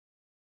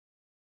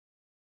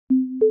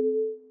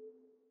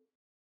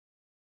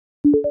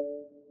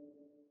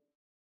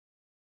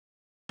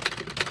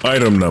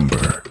Item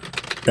Number: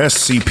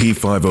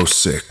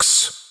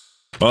 SCP-506.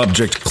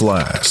 Object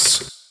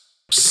Class: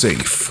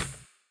 Safe.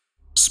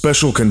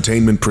 Special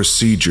Containment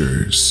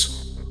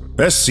Procedures: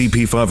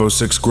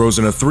 SCP-506 grows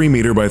in a 3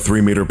 meter by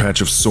 3 meter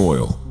patch of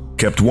soil,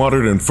 kept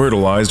watered and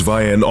fertilized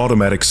via an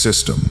automatic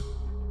system.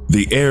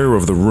 The air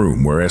of the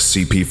room where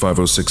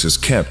SCP-506 is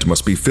kept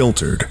must be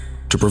filtered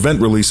to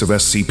prevent release of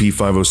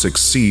SCP-506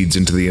 seeds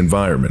into the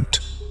environment.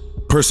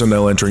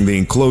 Personnel entering the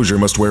enclosure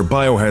must wear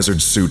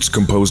biohazard suits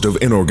composed of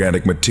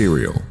inorganic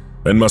material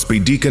and must be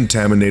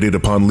decontaminated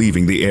upon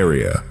leaving the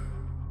area.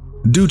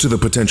 Due to the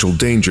potential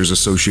dangers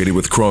associated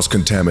with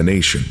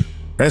cross-contamination,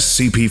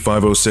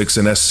 SCP-506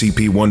 and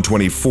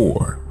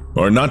SCP-124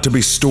 are not to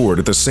be stored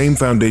at the same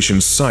Foundation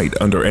site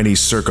under any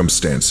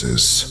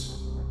circumstances.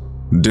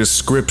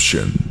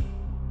 Description: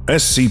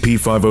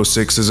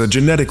 SCP-506 is a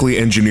genetically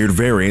engineered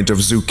variant of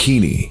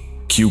zucchini,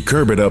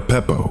 Cucurbita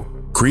pepo,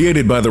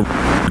 created by the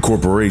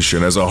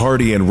Corporation as a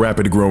hardy and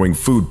rapid-growing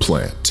food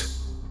plant.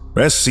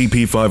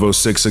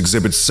 SCP-506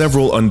 exhibits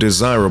several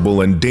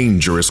undesirable and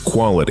dangerous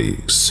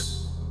qualities.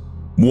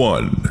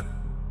 1.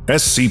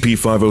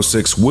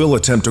 SCP-506 will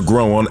attempt to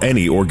grow on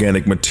any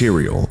organic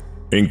material,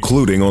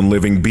 including on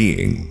living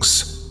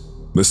beings.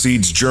 The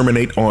seeds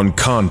germinate on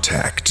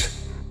contact.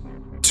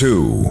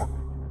 2.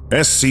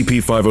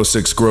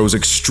 SCP-506 grows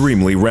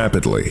extremely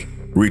rapidly,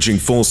 reaching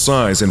full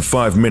size in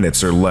 5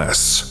 minutes or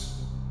less.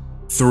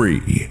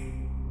 3.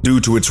 Due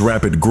to its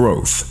rapid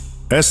growth,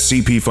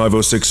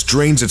 SCP-506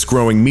 drains its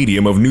growing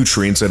medium of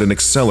nutrients at an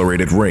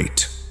accelerated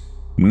rate.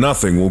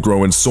 Nothing will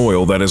grow in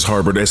soil that has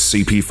harbored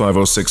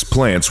SCP-506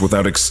 plants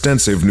without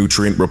extensive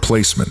nutrient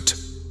replacement.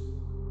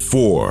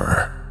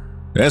 4.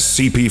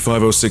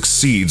 SCP-506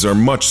 seeds are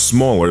much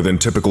smaller than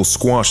typical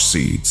squash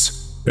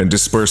seeds and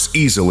disperse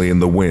easily in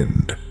the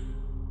wind.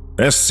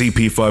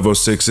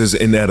 SCP-506 is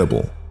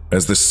inedible,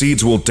 as the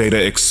seeds will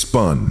data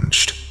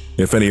expunged,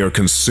 if any are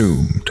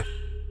consumed.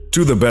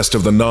 To the best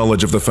of the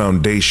knowledge of the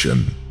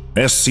Foundation,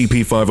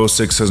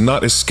 SCP-506 has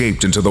not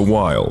escaped into the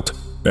wild,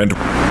 and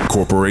the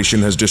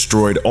Corporation has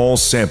destroyed all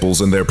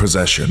samples in their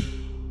possession.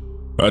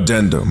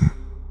 Addendum: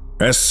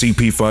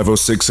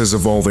 SCP-506 is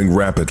evolving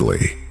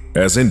rapidly,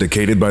 as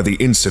indicated by the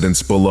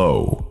incidents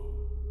below.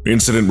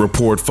 Incident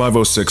Report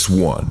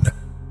 506-1,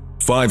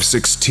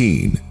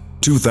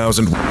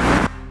 5/16/2000.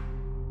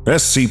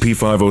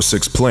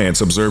 SCP-506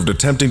 plants observed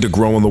attempting to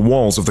grow on the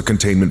walls of the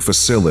containment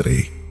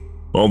facility.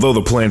 Although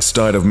the plants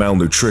died of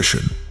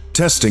malnutrition,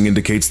 testing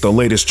indicates the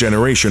latest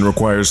generation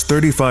requires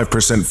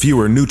 35%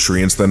 fewer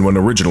nutrients than when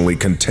originally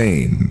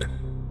contained.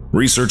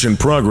 Research in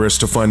progress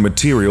to find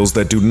materials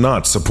that do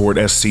not support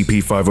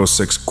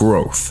SCP-506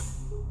 growth.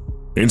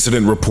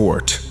 Incident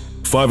Report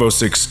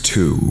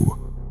 506-2,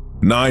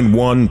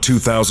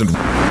 9/1/2000.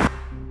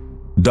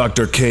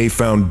 Dr. K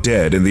found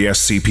dead in the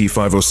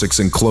SCP-506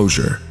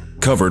 enclosure,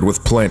 covered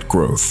with plant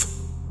growth.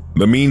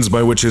 The means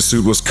by which his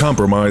suit was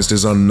compromised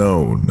is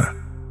unknown.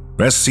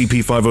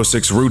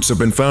 SCP-506 roots have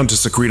been found to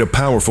secrete a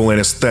powerful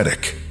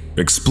anesthetic,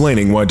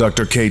 explaining why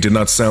Dr. K did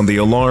not sound the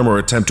alarm or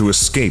attempt to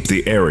escape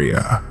the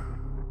area.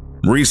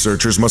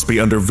 Researchers must be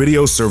under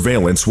video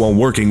surveillance while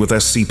working with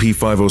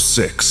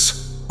SCP-506,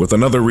 with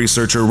another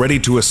researcher ready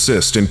to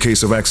assist in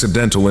case of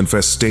accidental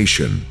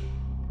infestation.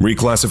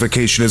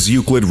 Reclassification as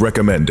Euclid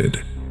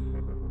recommended.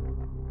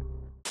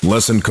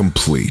 Lesson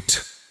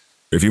complete.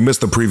 If you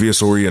missed the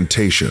previous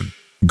orientation,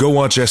 go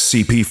watch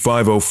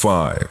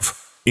SCP-505,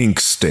 Ink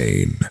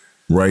Stain,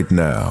 right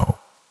now.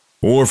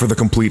 Or for the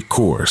complete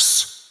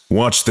course,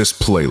 watch this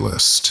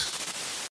playlist.